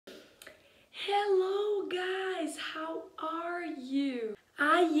Hello guys, how are you?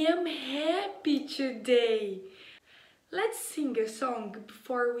 I am happy today. Let's sing a song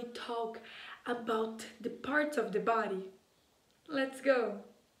before we talk about the parts of the body. Let's go.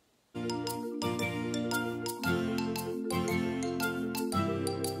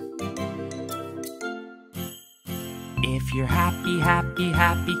 If you're happy, happy,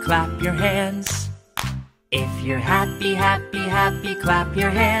 happy, clap your hands. If you're happy, happy, happy, clap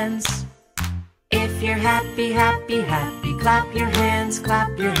your hands. If you're happy, happy, happy, clap your hands,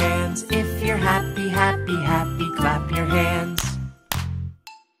 clap your hands. If you're happy, happy, happy, clap your hands.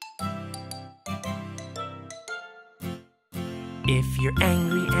 If you're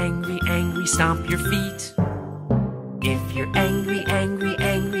angry, angry, angry, stomp your feet. If you're angry, angry,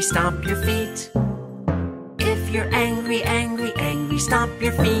 angry, stomp your feet. If you're angry, angry, angry, stomp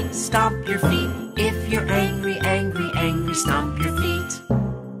your feet, stomp your feet. If you're angry, angry, angry, stomp your feet.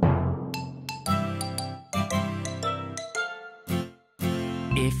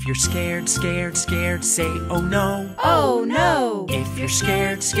 If you're scared, scared, scared, say oh no. Oh no. If you're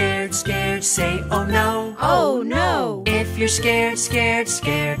scared, scared, scared, say oh no. Oh no. If you're scared, scared,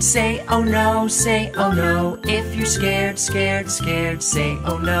 scared, say oh no, say oh no. If you're scared, scared, scared, say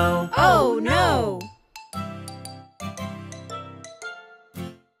oh no. Oh no.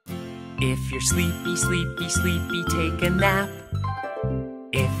 If you're sleepy, sleepy, sleepy, take a nap.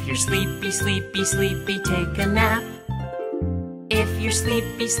 If you're sleepy, sleepy, sleepy, take a nap. If you're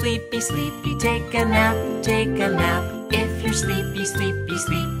sleepy, sleepy, sleepy, take a nap, take a nap. If you're sleepy, sleepy,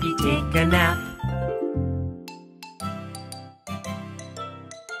 sleepy, take a nap.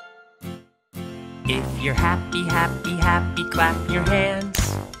 If you're happy, happy, happy, clap your hands.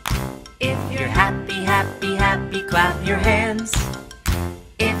 If you're happy, happy, happy, clap your hands.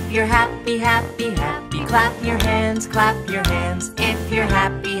 If you're happy, happy, happy, clap your hands, clap your hands. If you're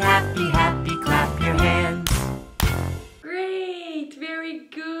happy, happy, happy, clap your hands. Great, very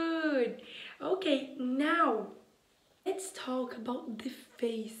good. Okay, now let's talk about the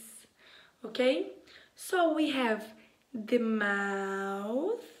face, okay? So we have the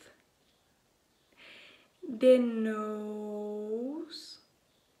mouth, the nose,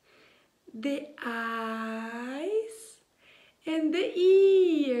 the eyes, and the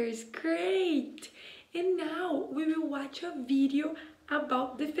ears. Great! And now we will watch a video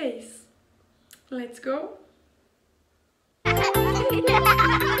about the face. Let's go.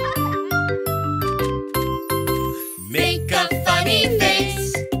 Make a funny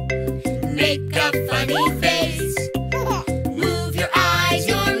face. Make a funny face. Move your eyes,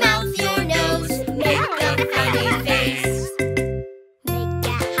 your mouth, your nose. Make a funny face. Make a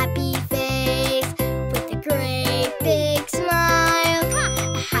happy face with a great big smile.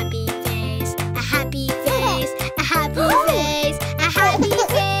 A happy face, a happy face, a happy face, a happy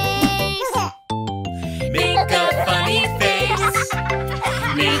face. Make a funny face.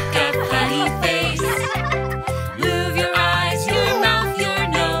 Make a funny face. Move your eyes, your mouth, your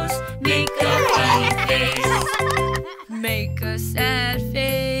nose. Make a funny face. Make a sad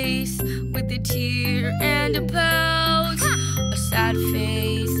face with a tear and a pout. A sad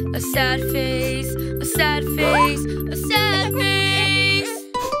face, a sad face, a sad face, a sad face.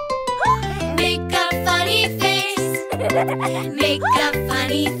 Make a funny face. Make a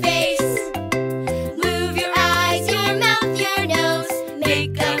funny face. Move your eyes, your mouth, your nose.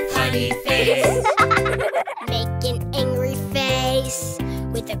 Make a funny face. Make an angry face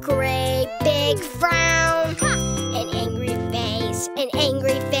with a great big frown. An angry face, an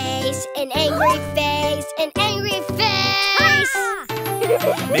angry face, an angry face, an angry face.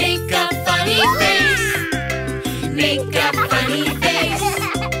 Make a funny face. Make a funny face.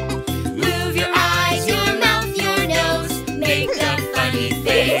 Move your eyes, your mouth, your nose. Make a funny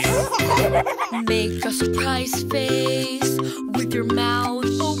face. Make a surprise face with your mouth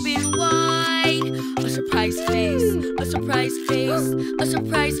open wide. A surprise face, a surprise face, a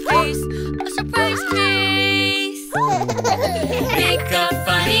surprise face, a surprise face. Make a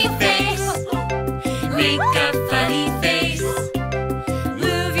funny face. Make a funny face.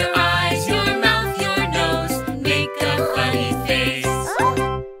 Move your eyes, your mouth, your nose. Make a funny face.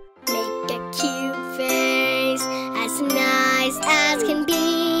 Make a cute face, as nice as can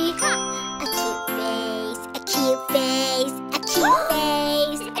be. A cute face, a cute face, a cute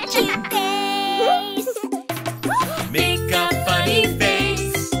face, a cute face. Make a funny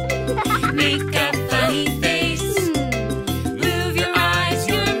face. Make a funny face. Move your eyes,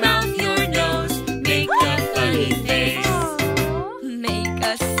 your mouth, your nose. Make a funny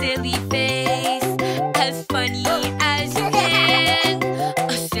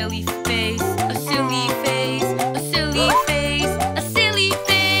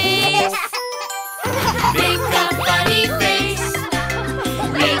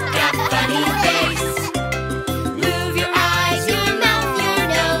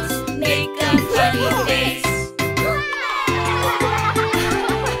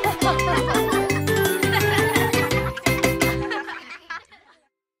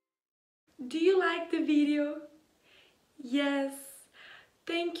Yes,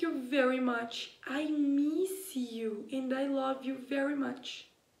 thank you very much. I miss you and I love you very much.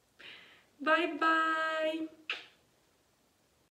 Bye bye.